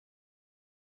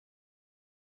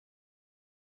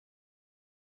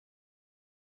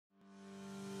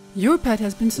Your pet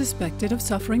has been suspected of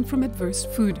suffering from adverse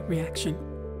food reaction.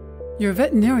 Your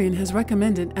veterinarian has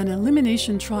recommended an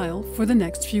elimination trial for the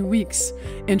next few weeks,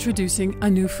 introducing a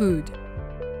new food.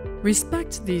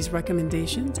 Respect these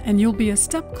recommendations and you'll be a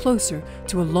step closer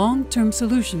to a long-term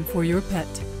solution for your pet.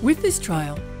 With this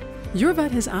trial, your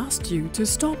vet has asked you to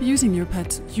stop using your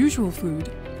pet's usual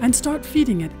food and start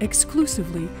feeding it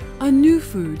exclusively a new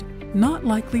food not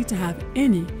likely to have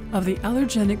any of the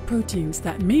allergenic proteins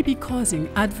that may be causing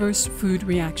adverse food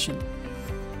reaction.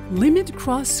 Limit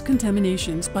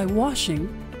cross-contaminations by washing,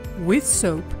 with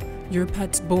soap, your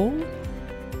pet's bowl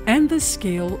and the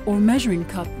scale or measuring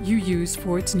cup you use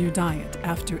for its new diet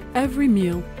after every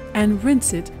meal and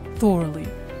rinse it thoroughly.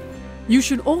 You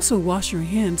should also wash your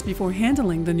hands before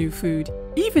handling the new food,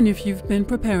 even if you've been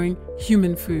preparing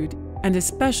human food, and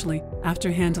especially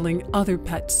after handling other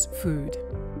pets' food.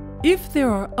 If there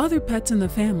are other pets in the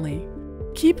family,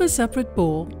 keep a separate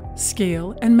bowl,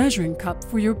 scale, and measuring cup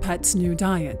for your pet's new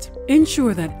diet.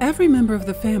 Ensure that every member of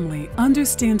the family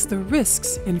understands the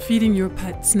risks in feeding your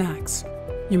pet snacks.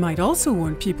 You might also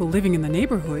warn people living in the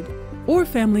neighborhood or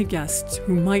family guests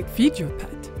who might feed your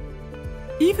pet.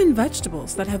 Even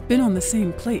vegetables that have been on the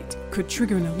same plate could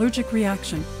trigger an allergic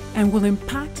reaction and will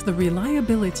impact the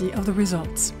reliability of the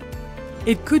results.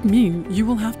 It could mean you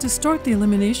will have to start the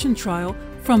elimination trial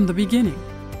from the beginning.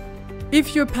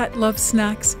 If your pet loves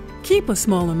snacks, keep a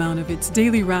small amount of its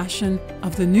daily ration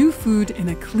of the new food in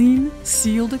a clean,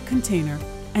 sealed container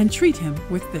and treat him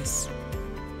with this.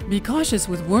 Be cautious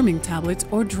with worming tablets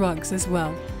or drugs as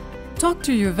well. Talk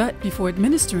to your vet before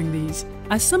administering these,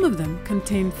 as some of them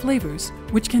contain flavors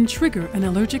which can trigger an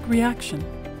allergic reaction.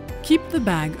 Keep the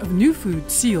bag of new food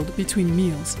sealed between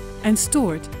meals and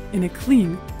store it in a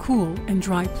clean, cool, and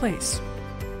dry place.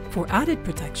 For added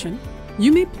protection,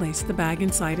 you may place the bag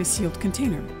inside a sealed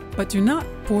container, but do not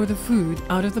pour the food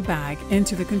out of the bag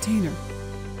into the container.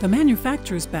 The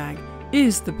manufacturer's bag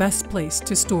is the best place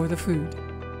to store the food.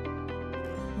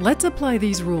 Let's apply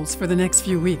these rules for the next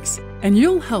few weeks, and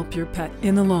you'll help your pet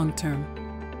in the long term.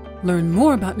 Learn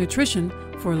more about nutrition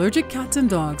for allergic cats and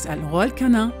dogs at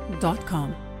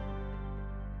royalcanin.com.